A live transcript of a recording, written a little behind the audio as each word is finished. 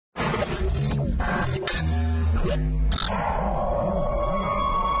Welcome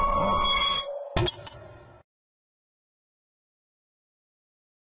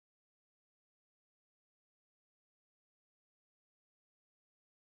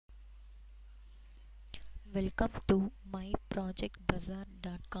to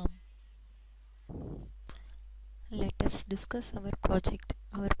myprojectbazaar.com. Let us discuss our project.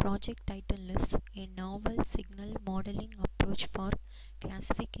 Our project title is A Novel Signal Modeling Approach for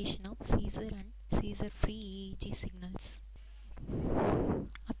Classification of Seizure and Seizure-Free EEG Signals.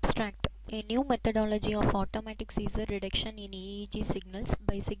 Abstract. A new methodology of automatic seizure reduction in EEG signals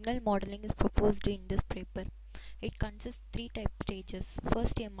by signal modeling is proposed in this paper. It consists three type stages.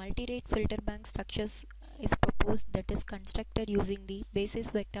 First, a multirate filterbank structures is proposed that is constructed using the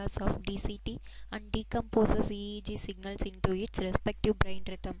basis vectors of DCT and decomposes EEG signals into its respective brain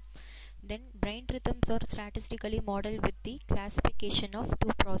rhythm. Then brain rhythms are statistically modeled with the classification of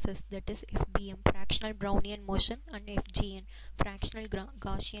two processes, that is FBM fractional Brownian motion and FGN fractional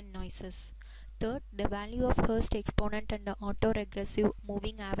Gaussian noises. Third, the value of Hurst exponent and the autoregressive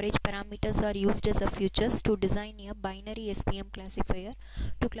moving average parameters are used as a features to design a binary SVM classifier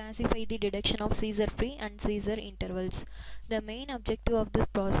to classify the detection of seizure-free and seizure intervals. The main objective of this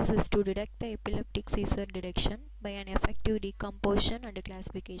process is to detect the epileptic seizure detection by an effective decomposition and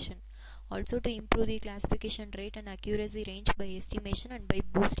classification. Also to improve the classification rate and accuracy range by estimation and by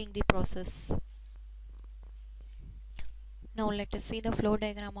boosting the process. Now let us see the flow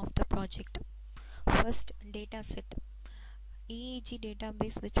diagram of the project. First, data set. EEG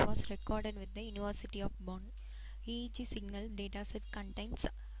database which was recorded with the University of Bonn. EEG signal dataset contains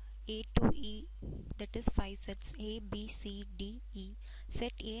A to E, that is 5 sets A, B, C, D, E.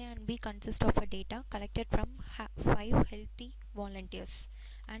 Set A and B consist of a data collected from 5 healthy volunteers,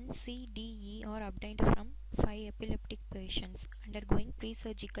 and C, D, E are obtained from 5 epileptic patients undergoing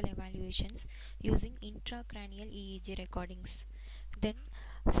pre-surgical evaluations using intracranial EEG recordings. Then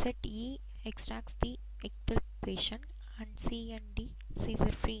set E extracts the exculpation and C and D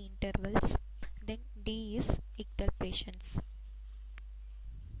seizure-free intervals. Then D is exculpations.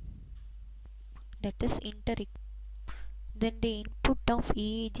 That is Then the input of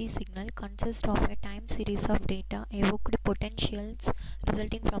EEG signal consists of a time series of data evoked potentials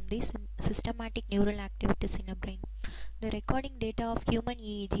resulting from the systematic neural activities in a brain. The recording data of human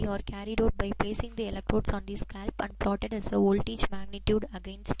EEG are carried out by placing the electrodes on the scalp and plotted as a voltage magnitude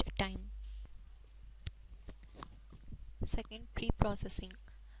against time. Second, pre-processing.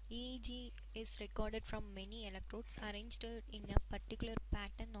 EEG is recorded from many electrodes arranged in a particular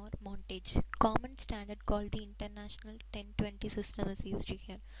pattern or montage. Common standard called the International 1020 system is used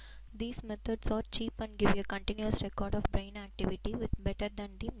here. These methods are cheap and give a continuous record of brain activity with better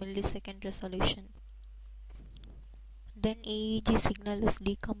than the millisecond resolution. Then EEG signal is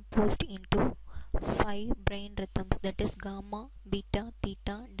decomposed into 5 brain rhythms, that is gamma, beta,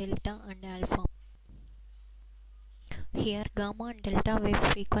 theta, delta and alpha. Here gamma and delta waves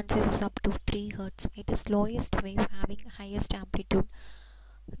frequencies is up to 3 Hz. It is lowest wave having highest amplitude.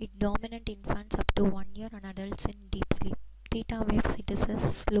 It dominant infants up to 1 year and adults in deep sleep. Theta waves, it is a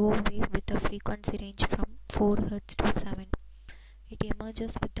slow wave with a frequency range from 4 Hz to 7. It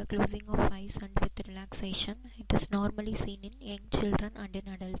emerges with the closing of eyes and with relaxation. It is normally seen in young children and in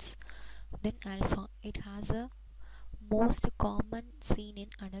adults. Then alpha, it has a most common seen in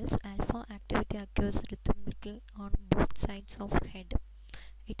adults. Alpha activity occurs rhythmically on both sides of head.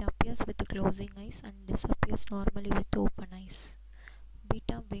 It appears with closing eyes and disappears normally with open eyes.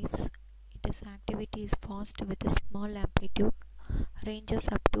 Beta waves, its activity is fast with a small amplitude, ranges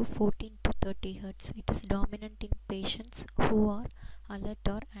up to 14 to 30 Hz. It is dominant in patients who are alert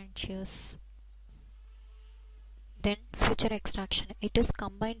or anxious. Then future extraction. It is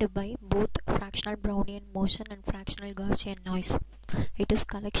combined by both fractional Brownian motion and fractional Gaussian noise. It is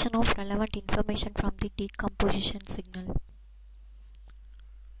collection of relevant information from the decomposition signal.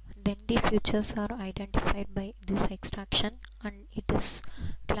 Then the features are identified by this extraction and it is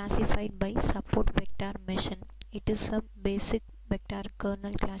classified by support vector mission. It is a basic vector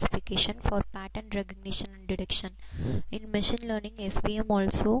kernel classification for pattern recognition and detection. In machine learning, SVM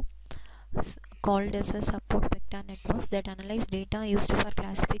also called as a support vector networks that analyze data used for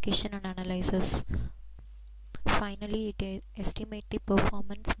classification and analysis. Finally, it estimates the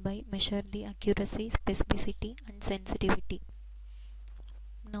performance by measure the accuracy, specificity and sensitivity.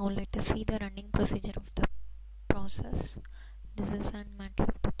 Now let us see the running procedure of the process. This is an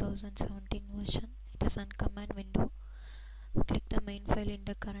MATLAB 2017 version. It is on command window. Click the main file in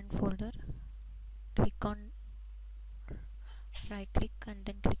the current folder. Click on right click and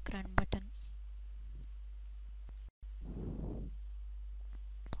then click run button.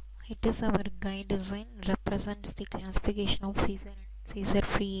 It is our guide design represents the classification of Caesar and Caesar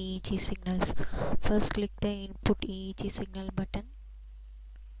free EEG signals. First click the input EEG signal button.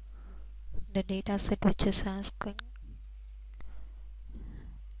 The data set which is asking.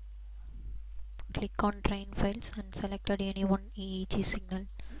 Click on train files and selected any one EEG signal.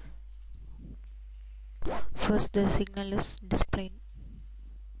 First the signal is displayed.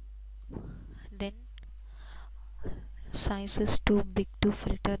 Then size is too big to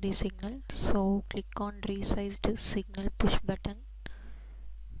filter the signal, so click on resized signal push button.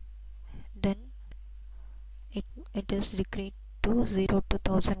 Then it is decreased to 0 to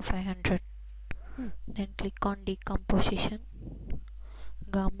 1500. Then click on decomposition.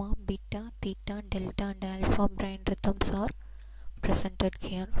 Gamma, beta, theta, delta and alpha brain rhythms are presented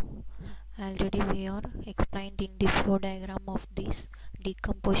here. Already we are explained in the flow diagram of these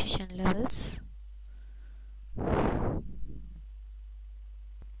decomposition levels.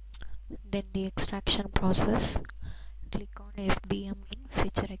 Then the extraction process. Click on FBM in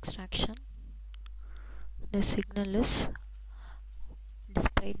feature extraction. The signal is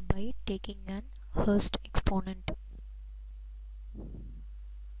displayed by taking an Hurst exponent.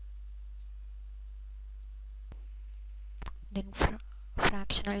 Then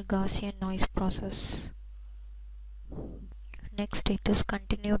fractional Gaussian noise process. Next it is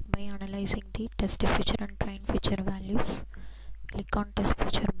continued by analyzing the test feature and train feature values. Click on test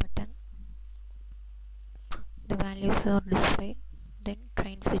feature button. The values are displayed. Then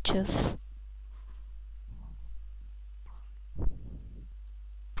train features.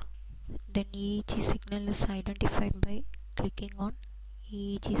 Then EEG signal is identified by clicking on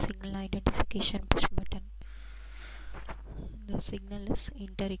EEG signal identification push button. The signal is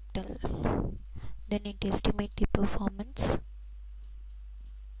interictal. Then it estimates the performance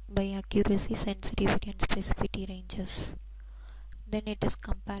by accuracy, sensitivity and specificity ranges. Then it is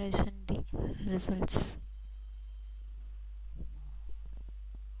comparison the results.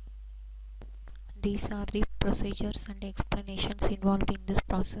 These are the procedures and explanations involved in this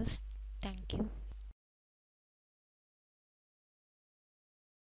process. Thank you.